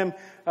visit them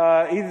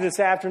either this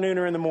afternoon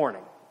or in the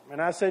morning?"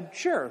 And I said,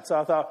 "Sure." So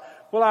I thought,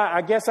 well,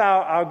 I guess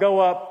I'll go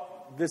up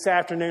this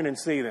afternoon and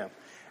see them.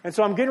 And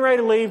so I'm getting ready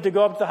to leave to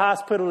go up to the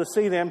hospital to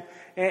see them.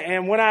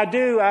 And when I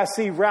do, I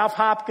see Ralph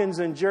Hopkins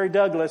and Jerry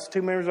Douglas,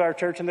 two members of our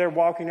church, and they're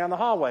walking down the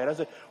hallway. And I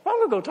said, well, I'm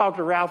going to go talk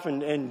to Ralph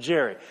and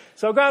Jerry.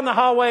 So I go out in the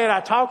hallway and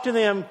I talk to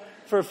them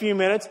for a few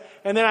minutes.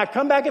 And then I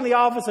come back in the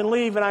office and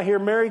leave, and I hear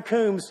Mary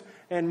Coombs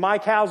and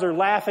Mike Hauser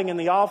laughing in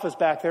the office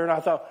back there. And I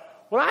thought,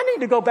 well, I need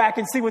to go back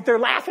and see what they're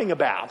laughing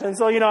about. And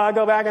so, I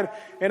go back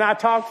and I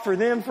talked for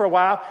them for a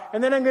while.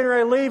 And then I'm getting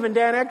ready to leave, and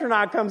Dan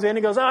Ectornock comes in.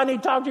 He goes, "Oh, I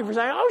need to talk to you for a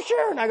second." "Oh,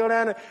 sure." And I go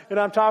down and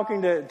I'm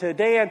talking to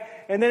Dan.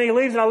 And then he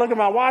leaves, and I look at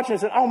my watch and I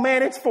said, "Oh,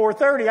 man, it's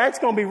 4:30. It's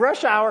going to be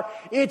rush hour.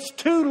 It's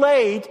too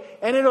late,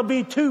 and it'll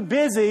be too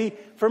busy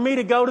for me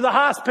to go to the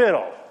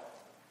hospital."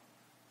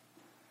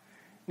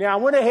 Now, I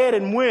went ahead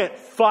and went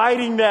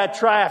fighting that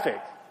traffic.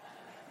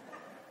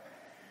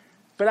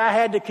 But I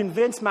had to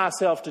convince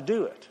myself to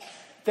do it.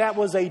 That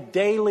was a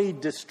daily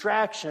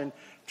distraction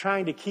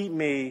trying to keep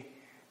me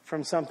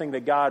from something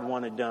that God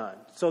wanted done.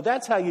 So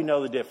that's how you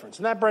know the difference.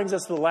 And that brings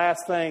us to the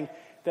last thing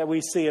that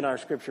we see in our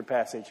scripture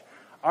passage.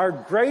 Our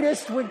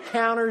greatest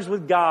encounters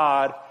with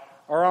God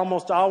are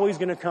almost always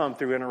going to come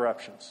through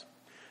interruptions.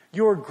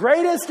 Your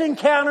greatest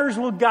encounters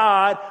with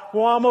God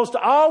will almost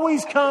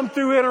always come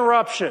through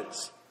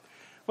interruptions.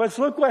 Let's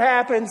look what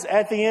happens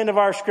at the end of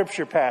our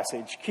scripture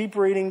passage. Keep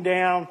reading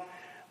down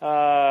in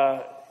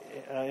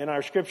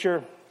our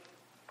scripture,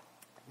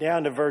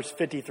 down to verse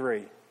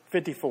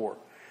 54.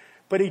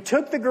 But he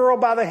took the girl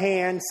by the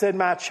hand, said,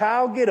 "My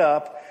child, get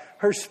up."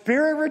 Her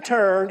spirit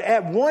returned.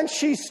 At once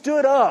she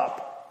stood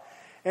up.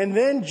 And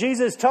then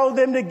Jesus told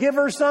them to give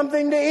her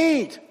something to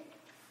eat.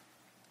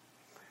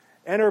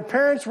 And her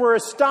parents were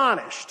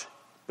astonished,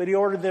 but he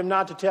ordered them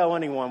not to tell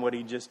anyone what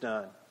he'd just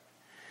done.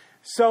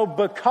 So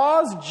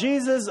because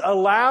Jesus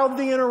allowed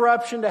the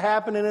interruption to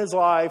happen in his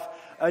life,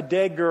 a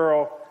dead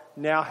girl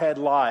now had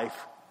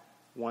life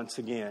once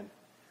again.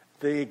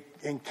 The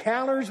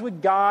encounters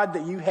with God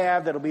that you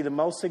have that'll be the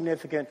most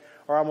significant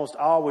are almost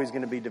always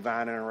going to be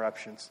divine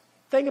interruptions.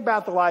 Think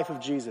about the life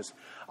of Jesus.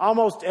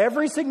 Almost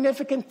every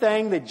significant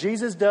thing that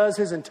Jesus does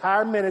his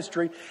entire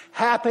ministry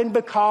happened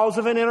because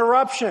of an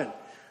interruption.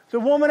 The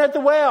woman at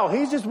the well,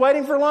 he's just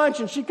waiting for lunch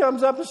and she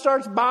comes up and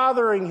starts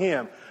bothering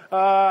him.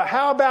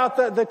 How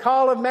about the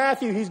call of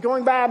Matthew? He's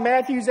going by.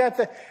 Matthew's at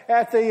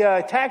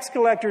the tax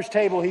collector's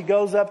table. He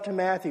goes up to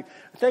Matthew.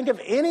 Think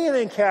of any of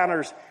the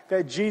encounters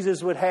that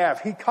Jesus would have.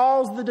 He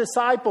calls the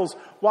disciples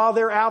while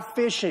they're out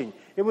fishing.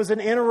 It was an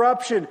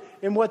interruption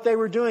in what they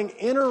were doing.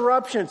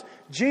 Interruptions.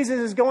 Jesus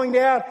is going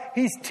down.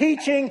 He's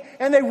teaching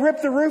and they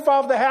rip the roof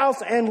off the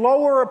house and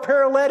lower a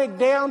paralytic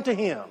down to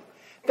him.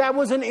 That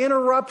was an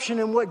interruption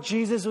in what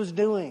Jesus was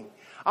doing.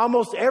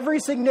 Almost every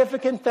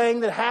significant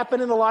thing that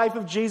happened in the life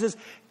of Jesus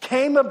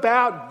came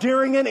about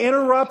during an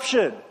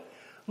interruption.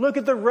 Look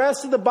at the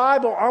rest of the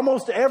Bible.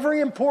 Almost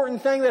every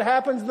important thing that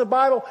happens in the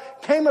Bible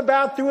came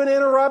about through an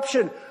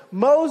interruption.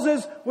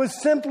 Moses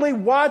was simply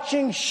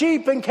watching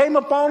sheep and came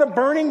upon a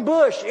burning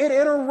bush. It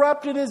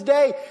interrupted his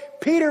day.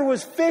 Peter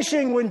was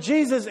fishing when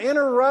Jesus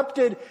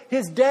interrupted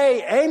his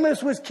day.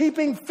 Amos was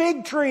keeping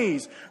fig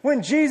trees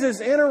when Jesus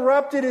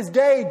interrupted his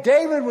day.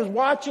 David was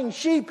watching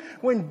sheep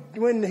when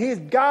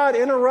God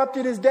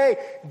interrupted his day.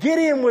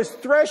 Gideon was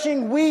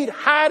threshing wheat,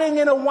 hiding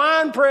in a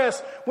wine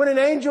press when an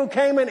angel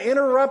came and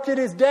interrupted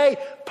his day.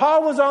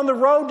 Paul was on the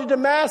road to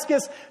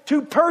Damascus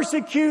to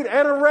persecute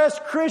and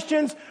arrest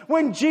Christians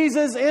when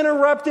Jesus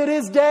interrupted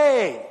his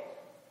day.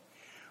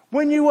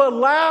 When you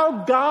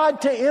allow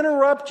God to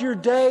interrupt your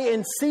day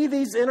and see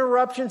these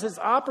interruptions as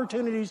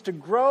opportunities to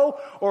grow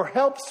or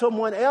help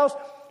someone else,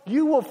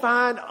 you will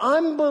find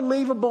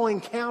unbelievable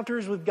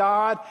encounters with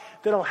God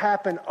that will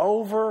happen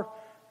over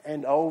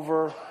and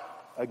over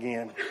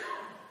again.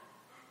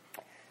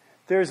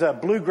 There's a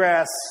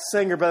bluegrass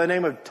singer by the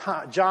name of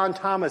John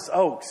Thomas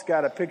Oakes.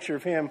 Got a picture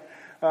of him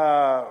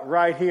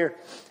right here.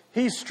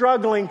 He's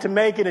struggling to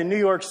make it in New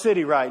York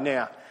City right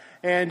now.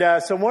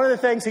 And so one of the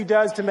things he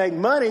does to make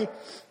money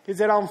is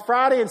that on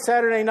Friday and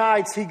Saturday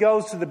nights, he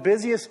goes to the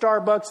busiest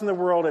Starbucks in the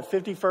world at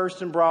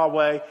 51st and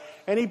Broadway,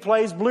 and he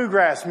plays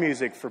bluegrass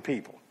music for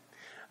people.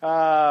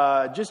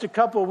 Just a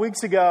couple of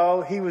weeks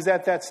ago, he was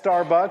at that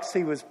Starbucks.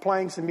 He was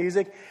playing some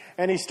music,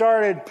 and he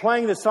started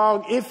playing the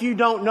song, "If You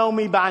Don't Know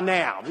Me By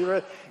Now."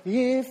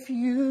 If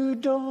you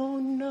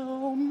don't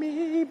know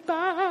me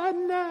by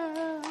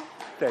now.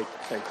 Thank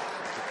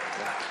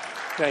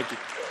you.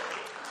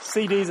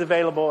 CDs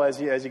available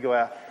as you go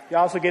out. You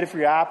also get it for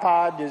your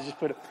iPod. You just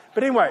put it.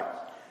 But anyway,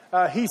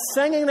 he's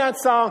singing that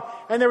song,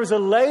 and there was a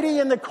lady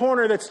in the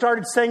corner that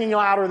started singing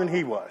louder than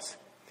he was.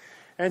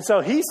 And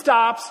so he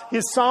stops,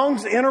 his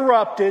song's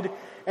interrupted,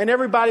 and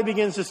everybody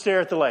begins to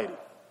stare at the lady.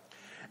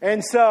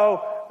 And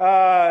so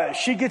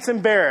she gets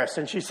embarrassed,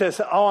 and she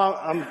says, "Oh,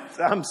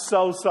 I'm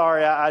so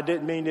sorry. I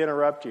didn't mean to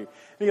interrupt you."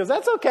 And he goes,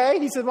 "That's okay."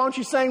 He said, "Why don't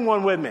you sing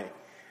one with me?"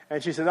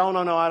 And she said, "Oh,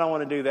 no, I don't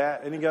want to do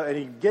that." And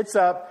he gets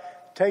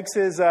up, takes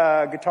his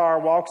guitar,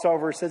 walks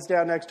over, sits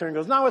down next to her, and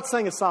goes, "Now let's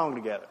sing a song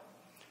together."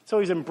 So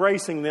he's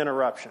embracing the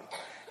interruption.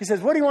 He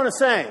says, "What do you want to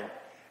sing?"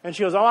 And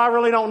she goes, "Oh, I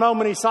really don't know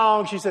many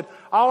songs." She said,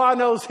 "All I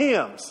know is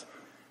hymns."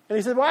 And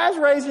he said, "Well, I was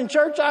raised in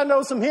church. I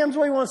know some hymns.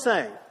 What do you want to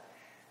sing?"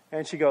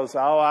 And she goes,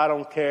 "Oh, I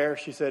don't care."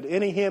 She said,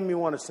 "Any hymn you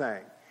want to sing."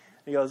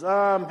 He goes,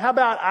 "How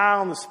about Eye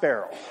on the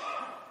Sparrow?"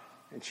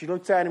 And she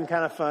looks at him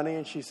kind of funny,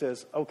 and she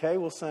says, "Okay,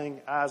 we'll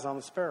sing Eyes on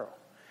the Sparrow."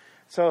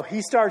 So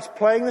he starts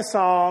playing the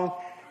song,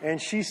 and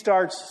she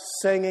starts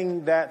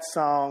singing that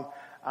song,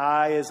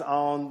 "Eye is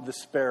on the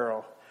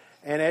Sparrow."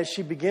 And as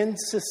she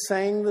begins to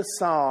sing the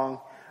song,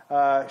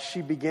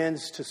 she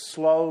begins to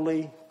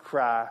slowly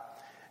cry.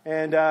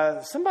 And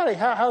somebody,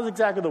 how's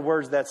exactly the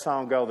words of that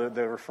song go,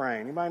 the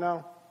refrain? Anybody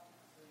know?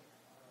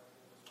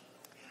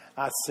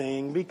 I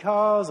sing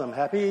because I'm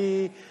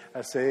happy.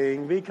 I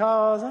sing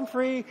because I'm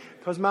free.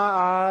 Because my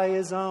eye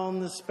is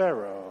on the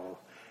sparrow.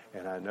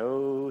 And I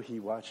know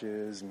he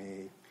watches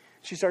me.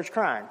 She starts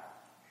crying.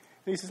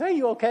 And he says, "Hey,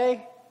 you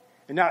okay?"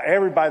 And now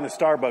everybody in the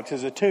Starbucks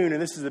is attuned,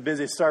 and this is the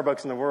busiest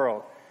Starbucks in the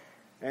world.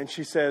 And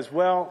she says,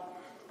 "Well,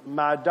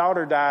 my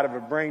daughter died of a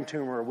brain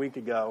tumor a week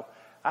ago.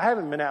 I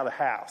haven't been out of the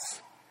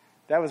house.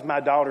 That was my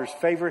daughter's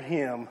favorite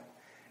hymn,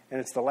 and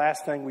it's the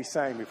last thing we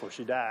sang before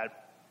she died.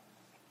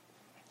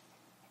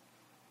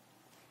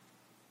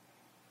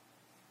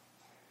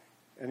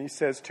 And he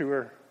says to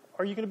her,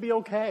 "Are you going to be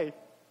okay?"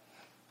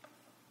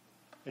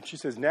 And she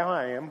says, "Now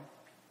I am,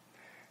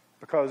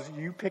 because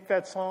you picked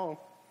that song.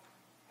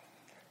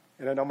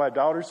 And I know my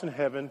daughter's in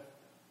heaven,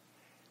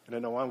 and I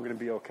know I'm going to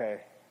be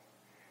okay."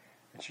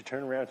 And she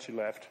turned around and she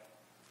left.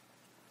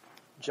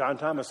 John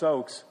Thomas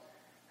Oakes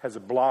has a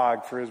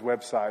blog for his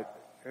website,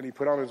 and he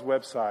put on his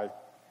website,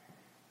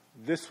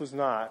 "This was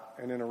not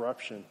an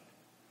interruption.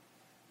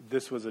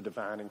 This was a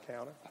divine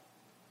encounter."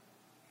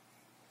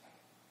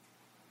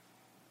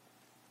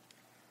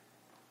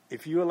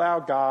 If you allow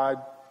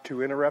God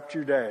to interrupt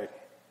your day,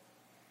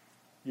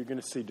 you're going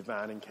to see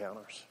divine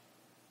encounters.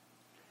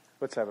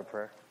 Let's have a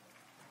prayer.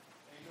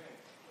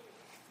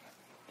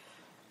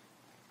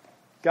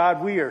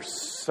 God, we are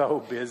so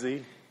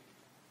busy,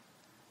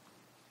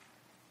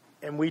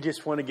 and we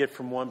just want to get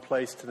from one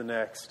place to the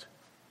next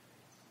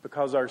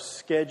because our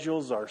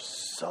schedules are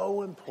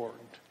so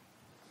important.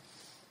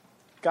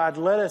 God,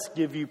 let us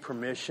give you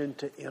permission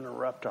to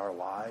interrupt our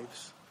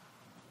lives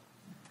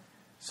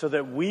so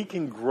that we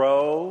can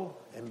grow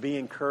and be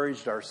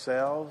encouraged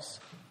ourselves,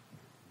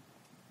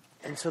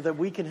 and so that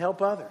we can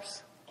help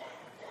others.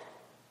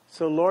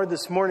 So, Lord,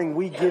 this morning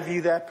we give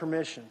you that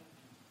permission.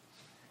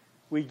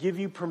 We give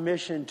you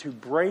permission to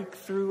break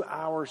through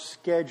our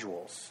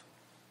schedules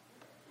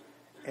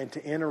and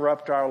to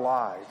interrupt our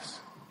lives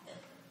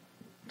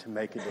to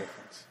make a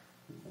difference.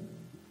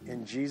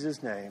 In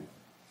Jesus' name,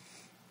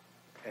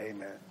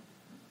 amen.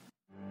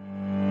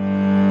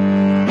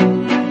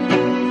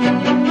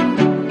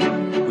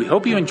 We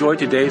hope you enjoyed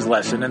today's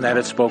lesson and that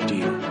it spoke to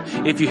you.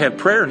 If you have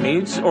prayer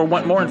needs or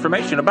want more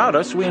information about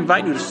us, we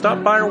invite you to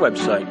stop by our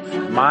website,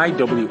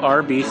 mywrbc.org,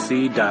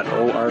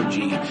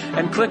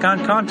 and click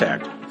on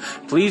Contact.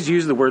 Please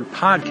use the word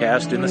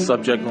podcast in the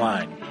subject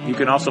line. You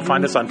can also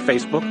find us on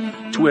Facebook,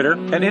 Twitter,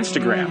 and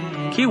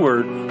Instagram.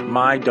 Keyword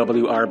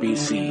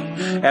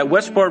MyWRBC. At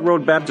Westport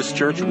Road Baptist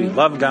Church, we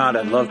love God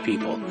and love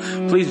people.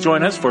 Please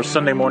join us for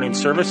Sunday morning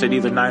service at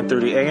either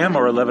 9:30 a.m.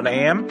 or 11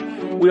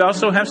 a.m. We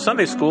also have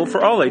Sunday school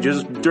for all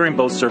ages during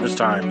both service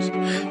times.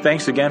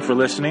 Thanks again for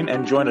listening,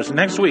 and join us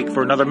next week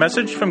for another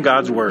message from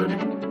God's Word.